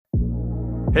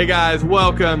Hey guys,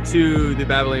 welcome to the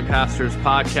Babylonian Pastors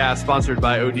podcast, sponsored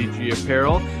by ODG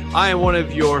Apparel. I am one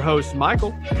of your hosts,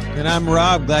 Michael. And I'm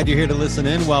Rob. Glad you're here to listen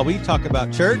in while we talk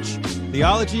about church,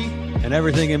 theology, and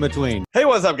everything in between. Hey,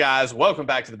 what's up, guys? Welcome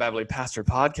back to the Babylonian Pastor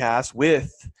podcast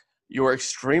with your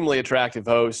extremely attractive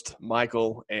host,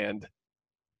 Michael and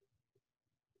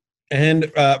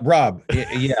Rob.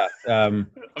 Yeah. I'm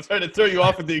trying to throw you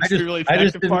off with the extremely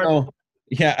attractive part.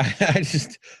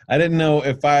 I didn't know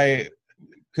if I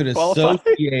could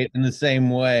associate in the same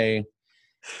way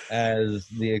as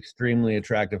the extremely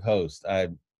attractive host. I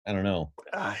don't know.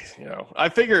 I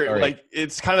figure like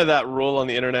it's kind of that rule on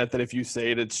the internet that if you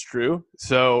say it, it's true.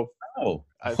 So I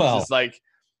was just like,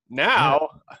 now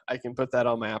I can put that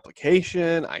on my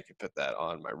application. I can put that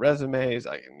on my resumes.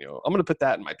 I'm going to put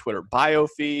that in my Twitter bio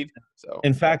feed. So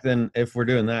in fact, then if we're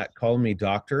doing that, call me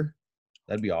doctor.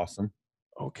 That'd be awesome.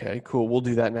 Okay, cool. We'll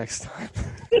do that next time.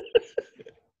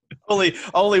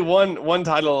 Only one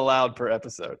title allowed per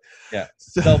episode. Yeah.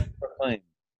 Self-proclaimed.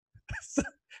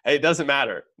 Hey, it doesn't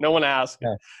matter. No one asked.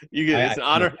 Yeah. You get it's an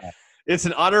honor. It's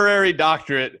an honorary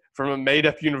doctorate from a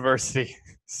made-up university.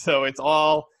 So it's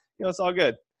all it's all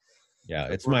good. Yeah,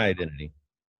 it's my identity.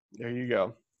 There you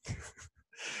go.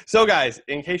 So, guys,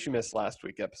 in case you missed last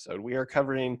week's episode, we are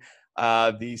covering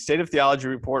the State of Theology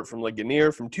report from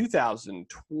Ligonier from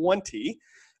 2020.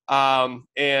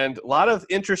 And a lot of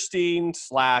interesting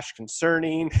 /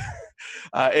 concerning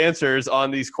answers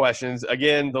on these questions.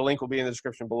 Again, the link will be in the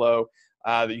description below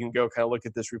that you can go kind of look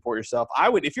at this report yourself. I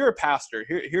would, if you're a pastor,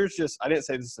 here's just, I didn't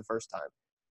say this the first time,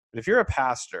 but if you're a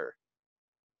pastor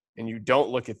and you don't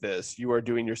look at this, you are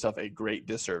doing yourself a great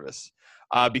disservice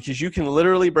because you can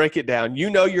literally break it down. You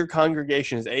know your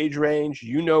congregation's age range.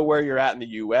 You know where you're at in the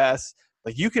U.S.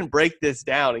 Like you can break this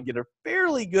down and get a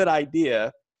fairly good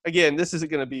idea. Again, this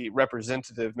isn't going to be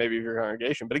representative maybe of your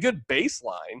congregation, but a good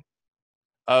baseline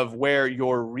of where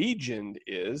your region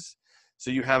is. So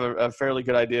you have a fairly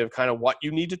good idea of kind of what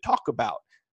you need to talk about.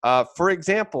 For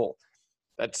example,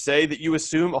 let's say that you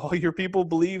assume all your people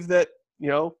believe that,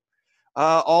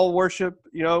 all worship,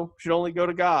 should only go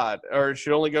to God or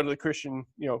should only go to the Christian,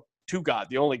 to God,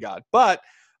 the only God. But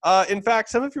in fact,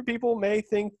 some of your people may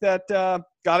think that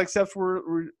God accepts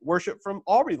worship from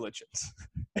all religions,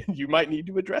 and you might need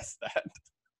to address that.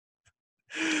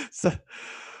 So,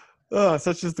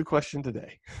 such is the question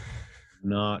today.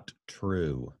 Not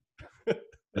true.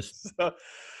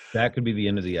 That could be the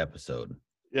end of the episode.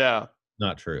 Yeah.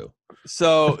 Not true.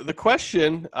 So the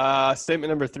question, statement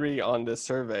number 3 on this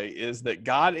survey is that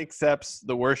God accepts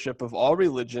the worship of all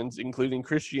religions, including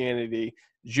Christianity,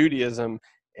 Judaism,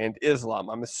 and Islam.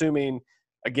 I'm assuming,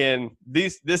 again,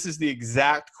 this is the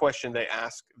exact question they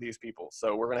ask these people.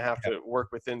 So we're going to have to work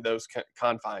within those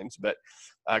confines, but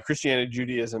Christianity,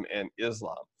 Judaism, and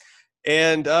Islam.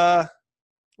 And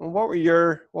what were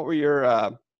your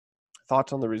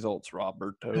thoughts on the results,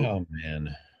 Roberto? Oh,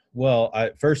 man. Well,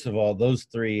 first of all, those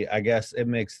 3, I guess it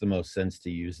makes the most sense to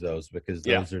use those because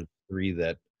those are 3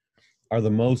 that are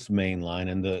the most mainline.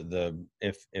 And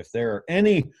if there are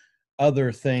any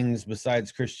other things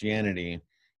besides Christianity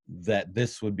that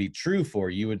this would be true for,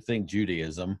 you would think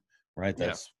Judaism, right?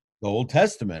 That's the Old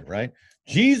Testament, right?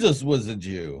 Jesus was a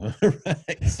Jew,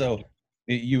 right? So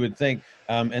you would think,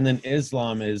 and then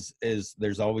Islam is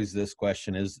there's always this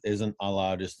question, isn't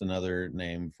Allah just another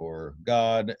name for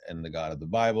God and the God of the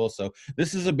Bible? So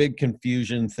this is a big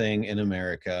confusion thing in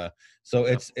America. So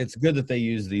it's good that they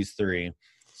use these 3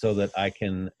 so that I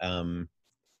can,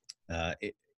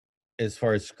 as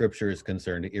far as scripture is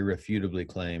concerned, irrefutably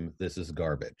claim this is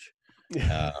garbage.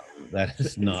 That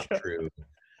is not true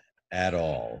at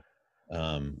all.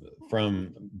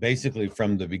 From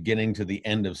the beginning to the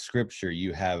end of scripture,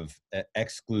 you have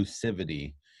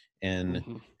exclusivity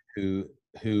in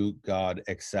who God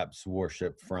accepts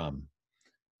worship from,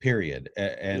 period.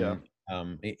 And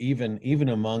even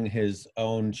among his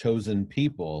own chosen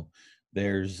people,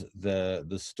 there's the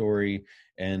story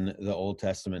in the Old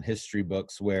Testament history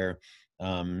books where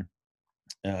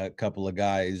a couple of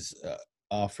guys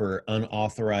offer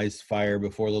unauthorized fire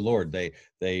before the Lord.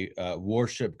 They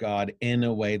worship God in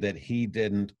a way that he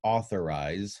didn't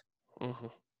authorize,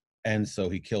 and so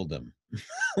he killed them,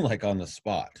 like on the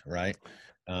spot, right?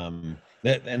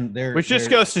 Which just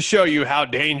goes to show you how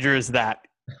dangerous that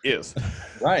is.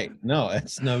 Right? No,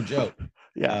 it's no joke.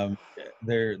 Yeah.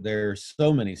 There are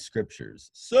so many scriptures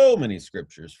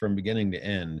from beginning to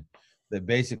end that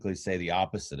basically say the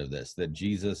opposite of this, that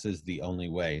Jesus is the only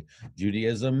way.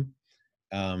 Judaism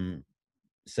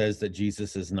says that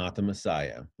Jesus is not the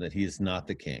Messiah, that he is not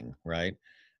the king, right?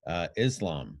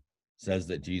 Islam says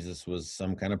that Jesus was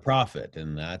some kind of prophet,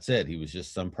 and that's it. He was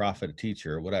just some prophet,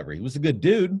 teacher, or whatever. He was a good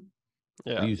dude,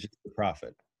 but he was just a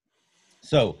prophet.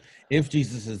 So if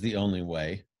Jesus is the only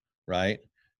way, right,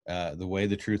 the way,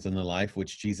 the truth, and the life,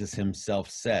 which Jesus himself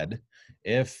said,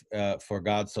 if for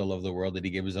God so loved the world that he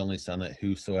gave his only son, that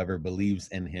whosoever believes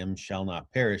in him shall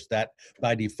not perish, that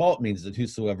by default means that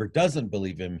whosoever doesn't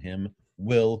believe in him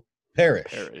will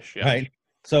perish, yeah. right?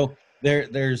 So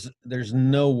there's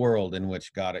no world in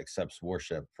which God accepts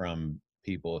worship from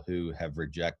people who have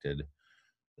rejected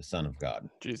the Son of God.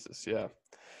 Jesus, yeah.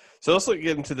 So let's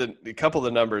get into a couple of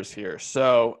the numbers here.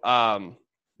 So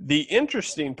the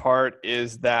interesting part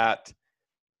is that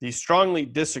the strongly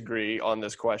disagree on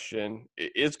this question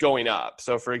is going up.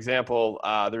 So, for example,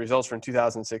 the results from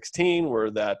 2016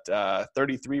 were that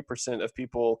 33% of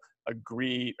people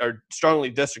agreed or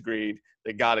strongly disagreed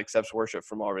that God accepts worship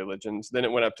from all religions. Then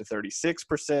it went up to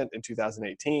 36% in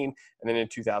 2018. And then in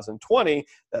 2020,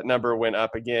 that number went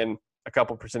up again a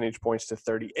couple percentage points to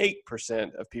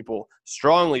 38% of people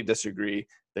strongly disagree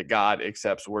that God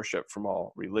accepts worship from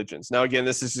all religions. Now, again,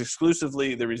 this is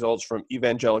exclusively the results from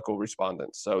evangelical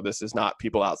respondents. So this is not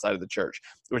people outside of the church,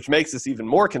 which makes this even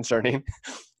more concerning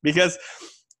because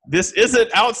this isn't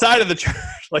outside of the church.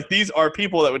 Like, these are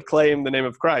people that would claim the name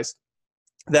of Christ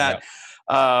that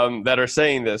that are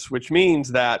saying this, which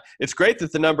means that it's great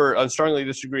that the number on strongly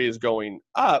disagree is going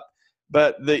up.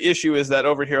 But the issue is that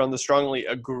over here on the strongly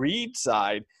agreed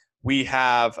side, we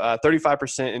have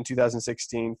 35% in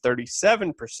 2016,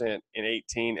 37% in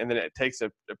 18, and then it takes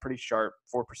a pretty sharp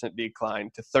 4%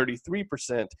 decline to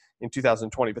 33% in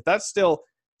 2020. But that's still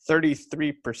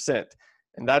 33%.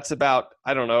 And that's about,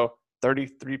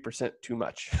 33% too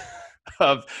much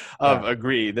of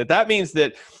agree. That means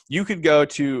that you could go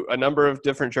to a number of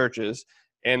different churches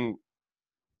and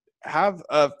have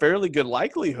a fairly good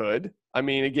likelihood. I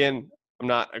mean, again, I'm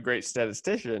not a great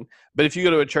statistician, but if you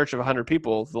go to a church of 100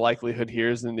 people, the likelihood here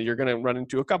is that you're going to run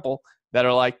into a couple that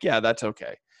are like, yeah, that's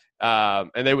okay.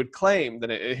 And they would claim that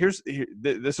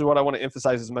this is what I want to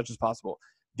emphasize as much as possible.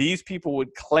 These people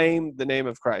would claim the name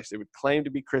of Christ. They would claim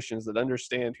to be Christians that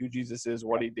understand who Jesus is,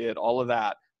 what he did, all of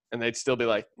that. And they'd still be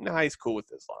like, nah, he's cool with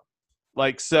Islam.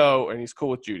 And he's cool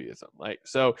with Judaism.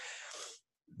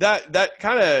 That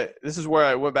kind of, this is where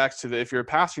I went back to if you're a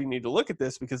pastor, you need to look at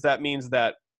this, because that means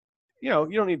that, you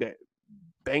don't need to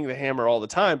bang the hammer all the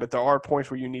time, but there are points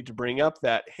where you need to bring up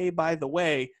that, hey, by the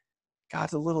way,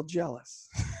 God's a little jealous.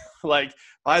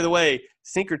 By the way,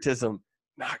 syncretism,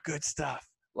 not good stuff.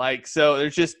 So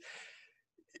there's just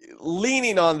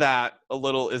leaning on that a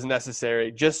little is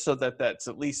necessary, just so that that's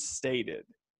at least stated.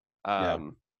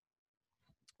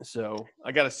 So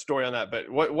I got a story on that, but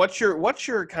what's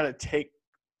your kind of take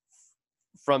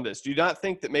from this? Do you not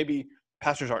think that maybe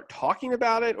pastors aren't talking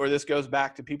about it, or this goes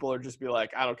back to people are just be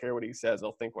like, I don't care what he says,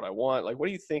 I'll think what I want? What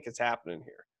do you think is happening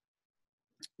here?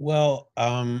 Well,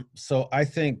 so I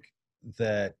think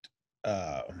that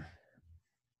I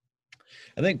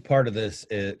think part of this,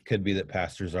 it could be that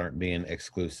pastors aren't being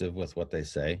exclusive with what they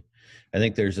say. I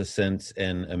think there's a sense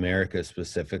in America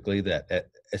specifically that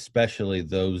especially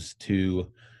those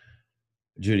two,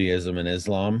 Judaism and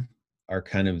Islam, are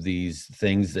kind of these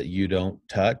things that you don't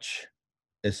touch,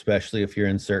 especially if you're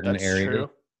in certain areas.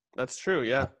 That's true.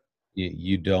 Yeah.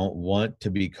 You don't want to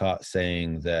be caught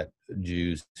saying that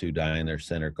Jews who die in their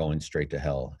sin are going straight to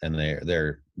hell, and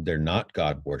they're not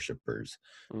God worshipers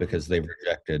because they've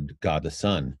rejected God the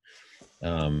Son,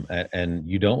 and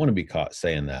you don't want to be caught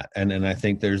saying that. And I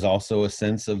think there's also a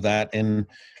sense of that in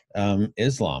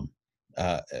Islam,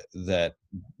 that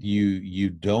you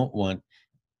don't want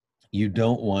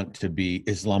to be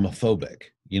Islamophobic.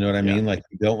 You know what I mean?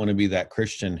 You don't want to be that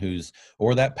Christian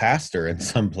or that pastor in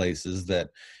some places that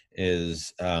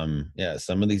is,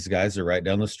 some of these guys are right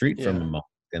down the street from a mosque,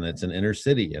 and it's an inner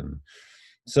city. And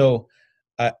so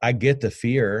I get the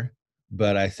fear,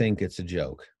 but I think it's a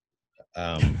joke.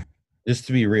 Just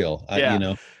to be real, I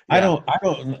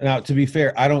don't, now to be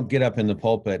fair, I don't get up in the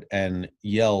pulpit and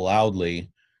yell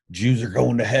loudly, Jews are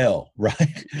going to hell,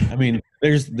 right? I mean,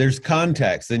 there's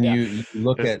context, and you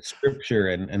look at scripture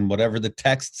and whatever the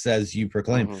text says you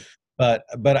proclaim.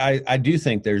 But I do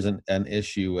think there's an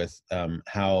issue with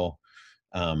how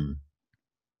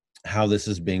this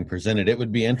is being presented. It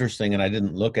would be interesting, and I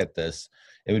didn't look at this,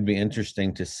 it would be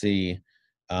interesting to see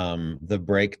the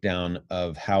breakdown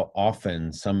of how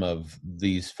often some of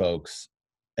these folks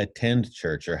attend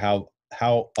church, or how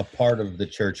a part of the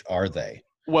church are they.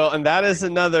 Well, and that is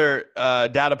another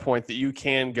data point that you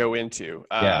can go into.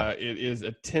 It is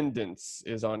attendance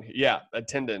is on.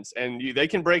 Attendance. And they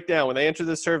can break down when they enter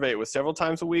the survey. It was several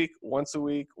times a week, once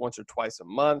or twice a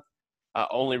month.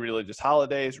 only religious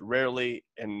holidays, rarely,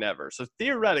 and never. So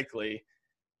theoretically,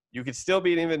 you could still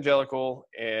be an evangelical,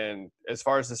 and as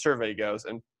far as the survey goes,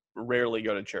 and rarely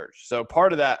go to church. So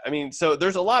part of that, I mean, so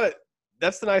there's a lot of,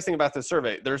 that's the nice thing about the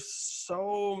survey. There's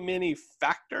so many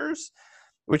factors,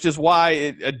 which is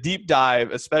why a deep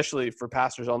dive, especially for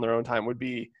pastors on their own time, would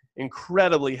be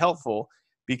incredibly helpful,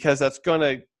 because it's going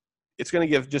to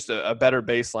give just a better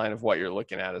baseline of what you're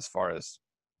looking at as far as,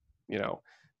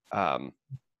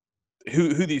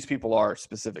 who these people are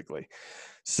specifically.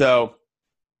 So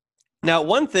now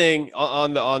one thing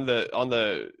on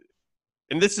the,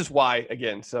 and this is why,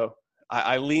 again, so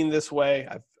I lean this way.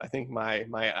 I think my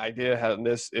idea on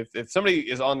this, if somebody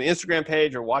is on the Instagram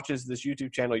page or watches this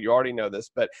YouTube channel, you already know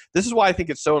this, but this is why I think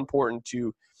it's so important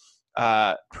to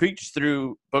preach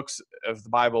through books of the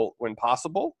Bible when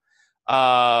possible,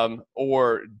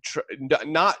 or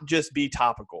not just be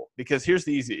topical, because here's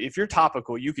the easy, if you're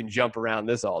topical, you can jump around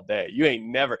this all day. You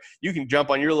can jump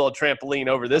on your little trampoline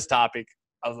over this topic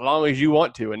as long as you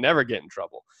want to and never get in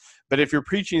trouble. But if you're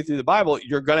preaching through the Bible,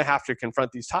 you're going to have to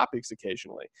confront these topics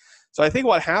occasionally. So I think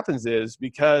what happens is,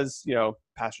 because,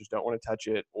 pastors don't want to touch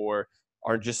it or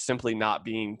are just simply not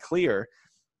being clear,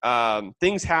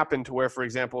 things happen to where, for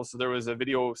example, so there was a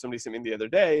video somebody sent me the other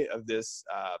day of this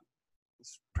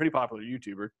pretty popular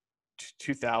YouTuber,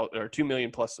 2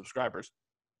 million plus subscribers,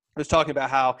 was talking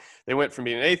about how they went from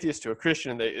being an atheist to a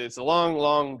Christian. It's a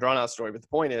long, drawn out story, but the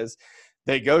point is,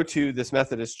 they go to this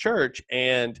Methodist church,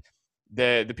 and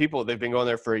the people, they've been going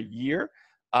there for a year.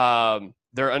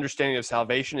 Their understanding of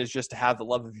salvation is just to have the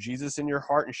love of Jesus in your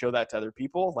heart and show that to other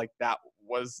people. Like, that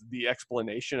was the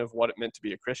explanation of what it meant to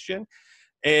be a Christian.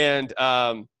 And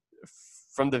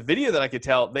from the video that I could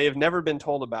tell, they have never been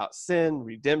told about sin,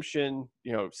 redemption,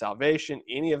 salvation,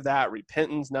 any of that,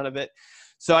 repentance, none of it.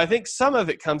 So I think some of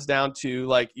it comes down to,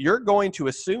 like, you're going to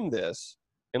assume this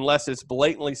unless it's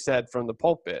blatantly said from the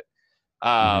pulpit.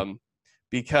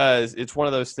 Because it's one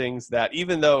of those things that,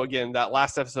 even though, again, that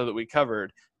last episode that we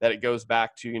covered, that it goes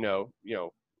back to,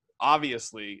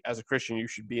 obviously as a Christian, you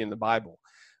should be in the Bible.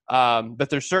 But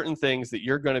there's certain things that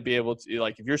you're going to be able to,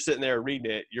 like, if you're sitting there reading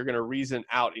it, you're going to reason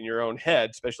out in your own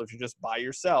head, especially if you're just by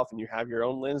yourself and you have your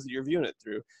own lens that you're viewing it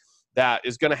through, that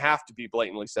is going to have to be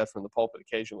blatantly said from the pulpit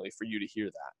occasionally for you to hear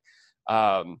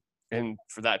that, and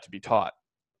for that to be taught.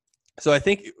 So I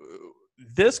think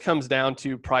this comes down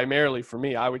to, primarily for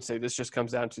me, I would say this just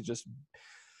comes down to just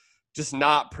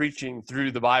not preaching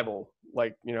through the Bible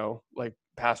like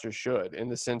pastors should, in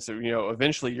the sense of,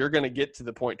 eventually you're going to get to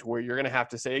the point to where you're going to have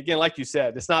to say, again, like you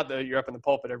said, it's not that you're up in the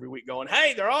pulpit every week going,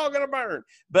 hey, they're all going to burn.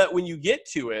 But when you get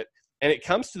to it, and it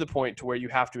comes to the point to where you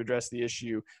have to address the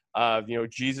issue of,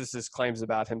 Jesus's claims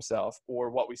about himself,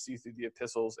 or what we see through the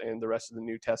epistles and the rest of the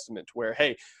New Testament, to where,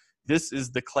 hey, this is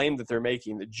the claim that they're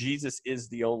making, that Jesus is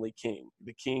the only king,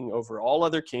 the king over all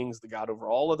other kings, the God over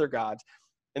all other gods.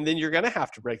 And then you're going to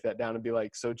have to break that down and be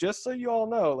like, so just so you all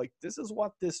know, like, this is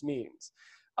what this means.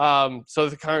 So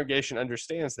the congregation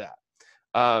understands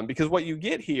that. Because what you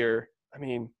get here, I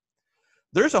mean,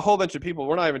 there's a whole bunch of people,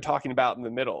 we're not even talking about in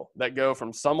the middle, that go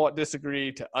from somewhat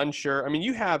disagree to unsure. I mean,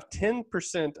 you have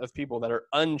 10% of people that are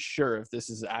unsure if this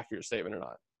is an accurate statement or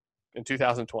not in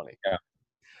 2020. Yeah.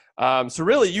 So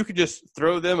really, you could just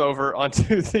throw them over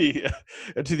onto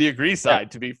the agree side,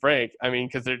 to be frank. I mean,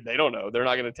 because they don't know. They're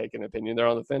not going to take an opinion. They're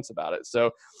on the fence about it.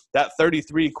 So that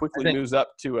 33 quickly moves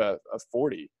up to a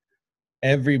 40.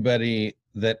 Everybody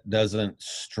that doesn't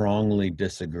strongly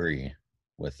disagree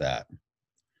with that,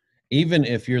 even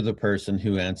if you're the person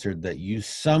who answered that you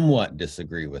somewhat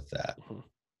disagree with that,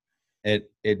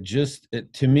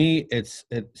 to me, it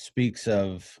speaks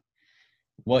of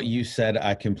what you said.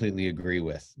 I completely agree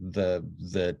with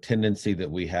the tendency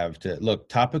that we have to look.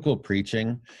 Topical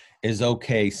preaching is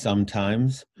okay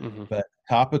sometimes, but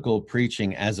topical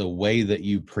preaching as a way that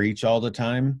you preach all the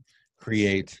time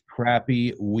creates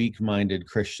crappy, weak-minded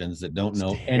Christians that don't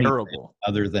know anything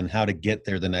other than how to get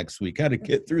there the next week, how to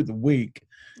get through the week,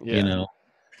 and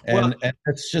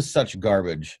it's just such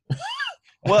garbage.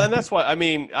 Well, and that's what I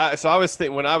mean. So I was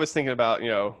when I was thinking about,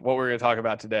 what we're going to talk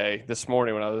about today, this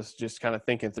morning, when I was just kind of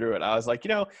thinking through it, I was like,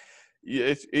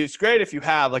 it's great if you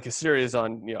have like a series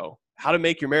on, how to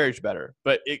make your marriage better,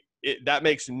 but that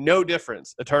makes no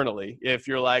difference eternally. If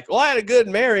you're like, well, I had a good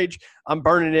marriage, I'm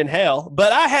burning in hell,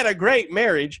 but I had a great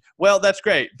marriage. Well, that's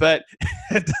great. But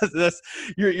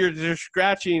you're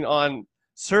scratching on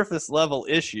surface level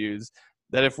issues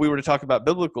that if we were to talk about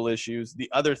biblical issues, the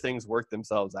other things work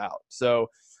themselves out. So,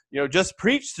 just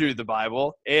preach through the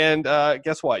Bible, and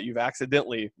guess what? You've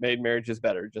accidentally made marriages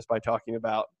better just by talking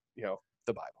about,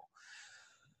 the Bible.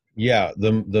 Yeah,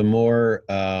 the more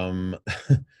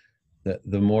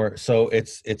the more, so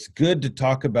it's good to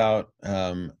talk about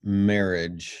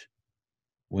marriage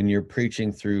when you're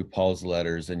preaching through Paul's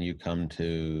letters and you come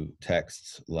to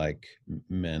texts like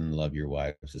 "Men love your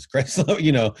wives as Christ love,"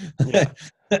 Yeah.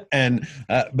 and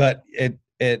but it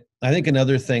I think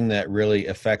another thing that really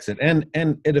affects it, and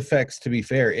it affects, to be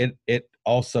fair, it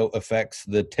also affects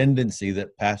the tendency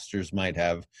that pastors might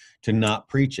have to not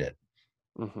preach it.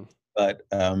 Mm-hmm. But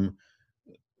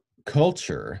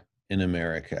culture in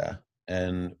America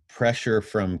and pressure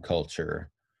from culture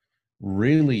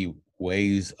really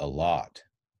weighs a lot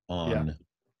Yeah. on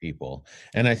people,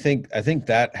 and I think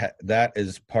that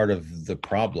is part of the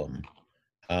problem.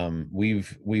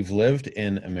 We've lived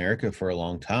in America for a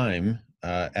long time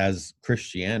as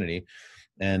Christianity,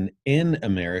 and in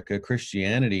America,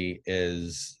 Christianity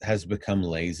has become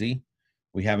lazy.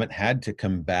 We haven't had to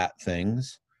combat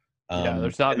things. Yeah. Um,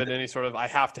 There's not been any sort of, I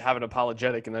have to have an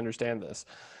apologetic and understand this.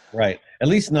 Right. At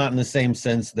least not in the same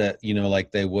sense that,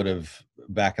 like they would have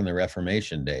back in the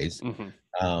Reformation days.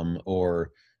 Mm-hmm.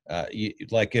 Or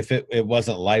like if it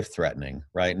wasn't life threatening,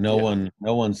 right? No Yeah.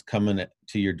 one's coming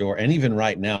to your door. And even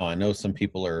right now, I know some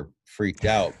people are freaked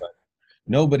out, but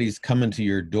nobody's coming to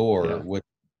your door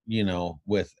Yeah.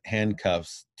 with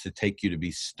handcuffs to take you to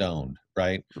be stoned,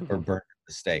 right? Or Mm-hmm. burned at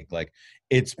the stake. Like,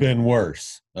 it's been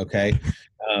worse. Okay.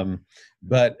 um,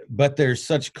 but there's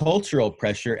such cultural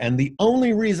pressure, and the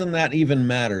only reason that even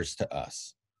matters to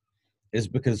us is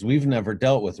because we've never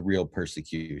dealt with real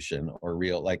persecution or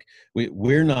real, like,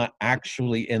 we're not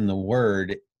actually in the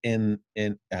word in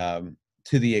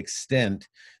to the extent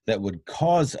that would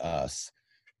cause us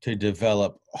to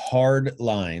develop hard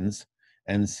lines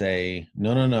and say,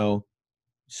 no, no, no,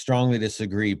 strongly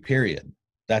disagree, period.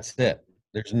 That's it.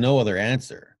 There's no other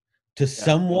answer. To Yeah.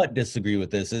 somewhat disagree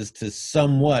with this is to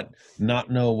somewhat not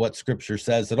know what scripture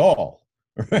says at all,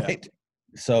 Yeah. right?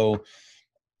 So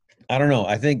I don't know.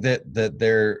 I think that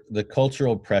the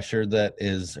cultural pressure that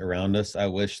is around us. I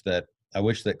wish that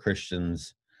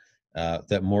Christians,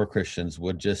 that more Christians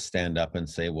would just stand up and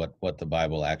say what the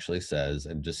Bible actually says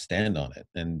and just stand on it.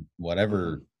 And Mm-hmm.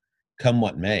 whatever, come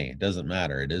what may, it doesn't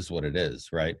matter. It is what it is,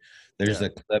 right? There's Yeah. a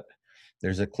clip.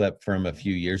 There's a clip from a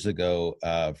few years ago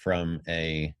um,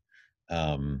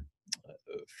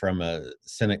 from a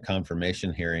Senate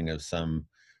confirmation hearing of some,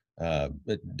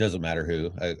 it doesn't matter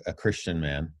who, a Christian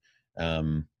man,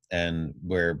 and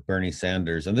where Bernie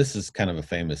Sanders, and this is kind of a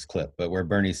famous clip, but where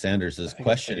Bernie Sanders I is think it's,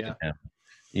 questioning yeah.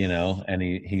 him, and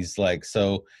he's like,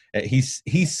 so he's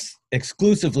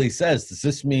exclusively says, does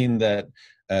this mean that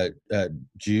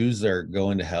Jews are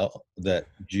going to hell? That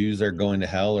Jews are going to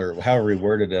hell, or however he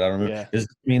worded it, I don't remember. Yeah. Does it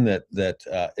mean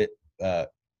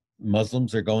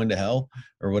Muslims are going to hell,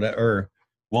 or whatever, or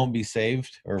won't be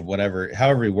saved, or whatever?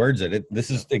 However he words it,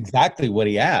 this is exactly what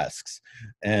he asks,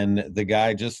 and the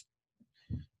guy just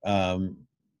um,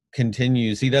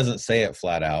 continues. He doesn't say it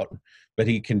flat out, but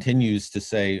he continues to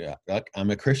say, "Look,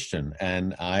 I'm a Christian,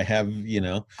 and I have,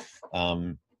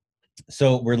 Um,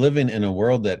 so we're living in a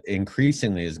world that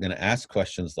increasingly is going to ask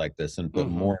questions like this and put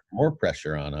Mm-hmm. more and more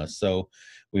pressure on us. So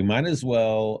we might as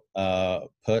well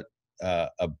put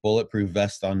a bulletproof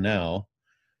vest on now,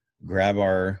 grab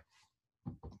our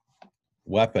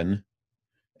weapon,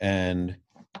 and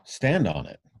stand on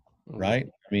it. Mm-hmm. Right?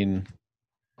 I mean,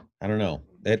 I don't know.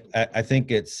 I think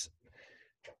it's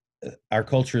our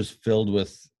culture is filled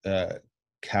with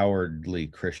cowardly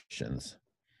Christians,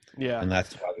 Yeah. and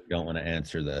that's why we don't want to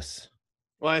answer this.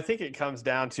 Well, I think it comes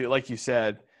down to, like you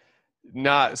said,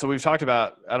 not, so we've talked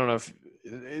about, I don't know if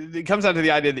it comes down to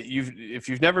the idea that if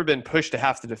you've never been pushed to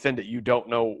have to defend it, you don't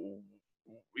know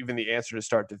even the answer to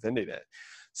start defending it. Yeah.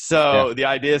 So the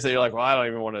idea is that you're like, well, I don't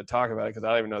even want to talk about it because I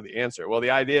don't even know the answer. Well,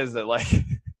 the idea is that, like,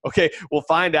 okay, we'll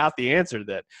find out the answer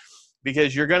then,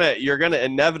 because you're gonna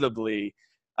inevitably,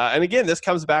 and again, this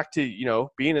comes back to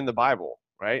being in the Bible,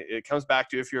 right? It comes back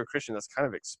to, if you're a Christian, that's kind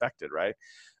of expected, right?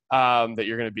 That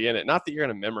you're going to be in it. Not that you're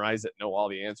going to memorize it, know all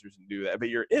the answers and do that, but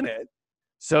you're in it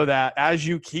so that as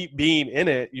you keep being in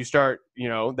it, you start,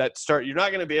 you're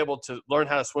not going to be able to learn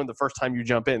how to swim the first time you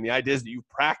jump in. The idea is that you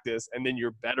practice and then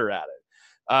you're better at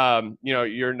it.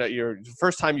 You're the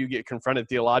first time you get confronted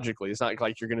theologically, it's not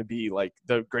like you're going to be like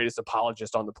the greatest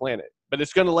apologist on the planet, but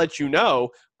it's going to let you know,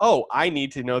 oh, I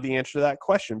need to know the answer to that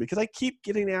question because I keep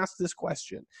getting asked this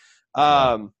question.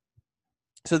 Right.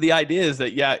 So the idea is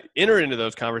that, enter into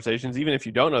those conversations, even if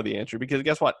you don't know the answer, because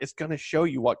guess what? It's going to show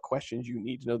you what questions you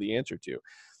need to know the answer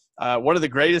to. One of the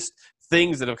greatest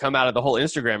things that have come out of the whole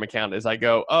Instagram account is I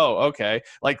go, oh, okay.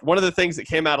 Like, one of the things that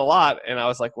came out a lot, and I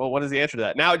was like, well, what is the answer to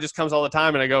that? Now it just comes all the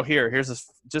time, and I go, here's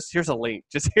a link.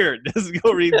 Just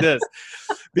go read this.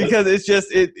 Because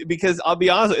because I'll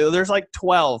be honest, there's like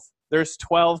 12 there's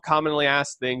 12 commonly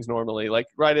asked things normally, like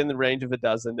right in the range of a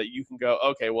dozen that you can go,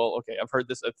 okay, I've heard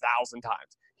this 1,000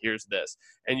 times. Here's this.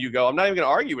 And you go, I'm not even going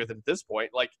to argue with it at this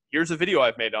point. Like, here's a video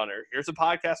I've made on it. Here's a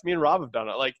podcast me and Rob have done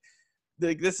it. Like,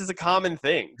 this is a common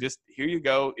thing. Just here you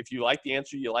go. If you like the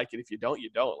answer, you like it. If you don't, you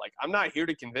don't. Like, I'm not here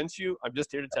to convince you. I'm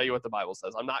just here to tell you what the Bible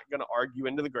says. I'm not going to argue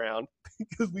into the ground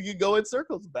because we could go in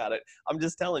circles about it. I'm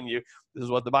just telling you, this is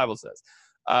what the Bible says.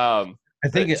 I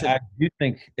do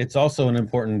think it's also an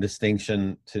important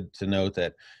distinction to note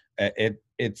that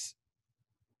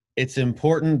it's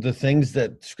important, the things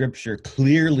that Scripture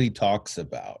clearly talks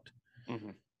about,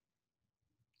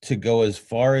 to go as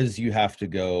far as you have to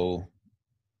go,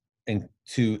 and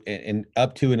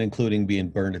up to and including being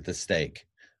burned at the stake,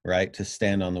 right? To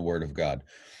stand on the word of God.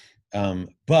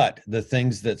 But the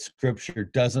things that Scripture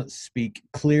doesn't speak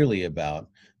clearly about,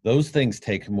 those things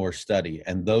take more study,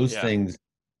 and those things,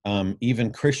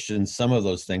 even Christians, some of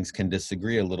those things can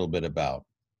disagree a little bit about.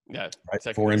 Yeah,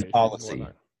 right? Foreign policy,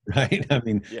 right? I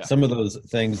mean, some of those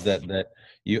things that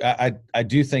I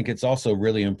do think it's also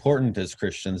really important as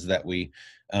Christians that we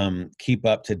keep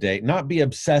up to date, not be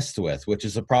obsessed with, which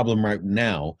is a problem right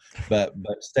now, but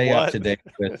stay up to date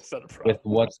with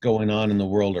what's going on in the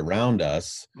world around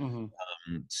us,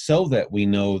 so that we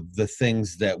know the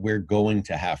things that we're going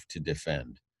to have to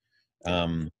defend.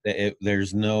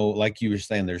 There's no, like you were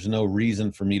saying, there's no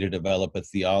reason for me to develop a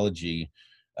theology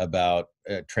about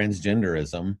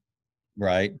transgenderism,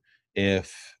 right?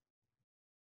 If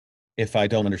I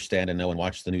don't understand and know and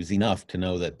watch the news enough to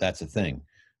know that that's a thing,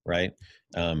 right?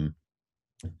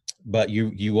 But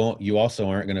you also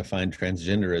aren't going to find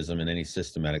transgenderism in any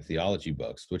systematic theology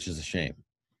books, which is a shame.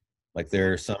 Like,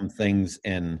 there are some things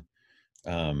in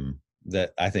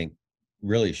that I think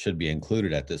really should be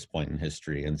included at this point in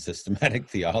history in systematic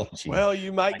theology. Well,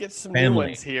 you might get some new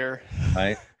ones here,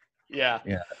 right? Yeah.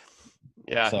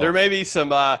 So, there may be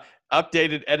some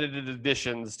updated, edited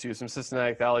editions to some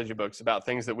systematic theology books about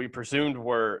things that we presumed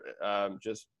were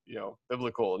just,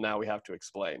 biblical, and now we have to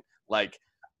explain, like,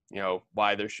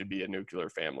 why there should be a nuclear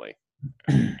family,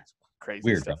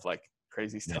 crazy stuff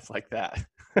like that.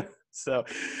 So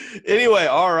anyway,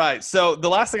 all right. So the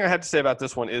last thing I have to say about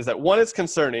this one is that, one, it's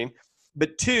concerning,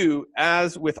 but two,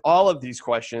 as with all of these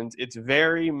questions, it's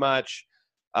very much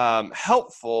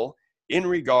helpful in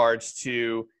regards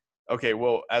to, okay,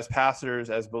 well, as pastors,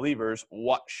 as believers,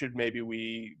 what should maybe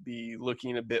we be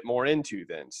looking a bit more into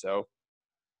then? So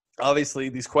obviously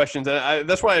these questions, and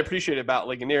that's what I appreciate about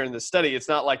Ligonier in this study. It's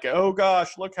not like, oh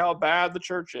gosh, look how bad the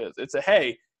church is. It's a,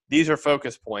 hey, these are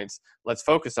focus points. Let's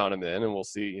focus on them then, and we'll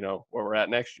see, where we're at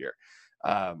next year.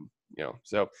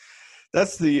 So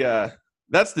that's the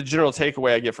general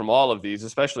takeaway I get from all of these,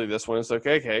 especially this one. It's like,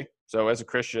 okay, so as a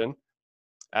Christian,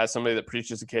 as somebody that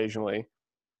preaches occasionally,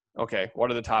 okay,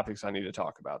 what are the topics I need to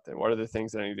talk about then? What are the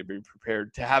things that I need to be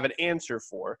prepared to have an answer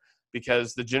for?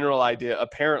 Because the general idea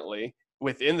apparently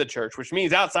within the church, which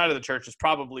means outside of the church, is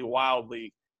probably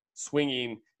wildly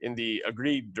swinging in the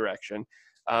agreed direction.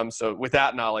 So with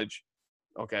that knowledge,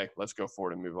 okay, let's go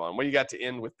forward and move on. What do you got to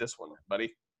end with this one,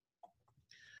 buddy?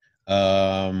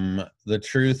 The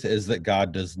truth is that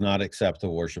God does not accept the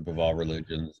worship of all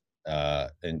religions,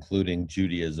 including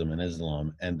Judaism and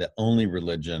Islam, and the only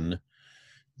religion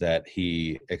that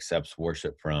he accepts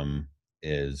worship from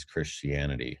is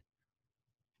Christianity.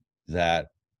 That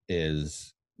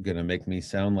is going to make me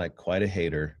sound like quite a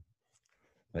hater,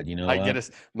 but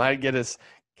might get us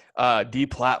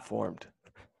deplatformed.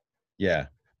 Yeah.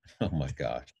 Oh my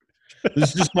gosh. This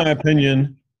is just my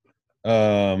opinion.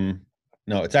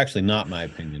 No, it's actually not my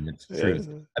opinion. It's truth.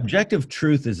 Objective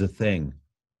truth is a thing.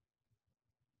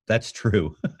 That's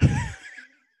true.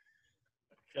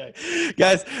 Okay.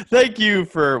 Guys, thank you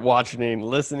for watching,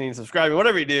 listening, subscribing,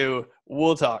 whatever you do.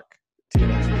 We'll talk to you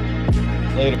next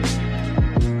week. Later.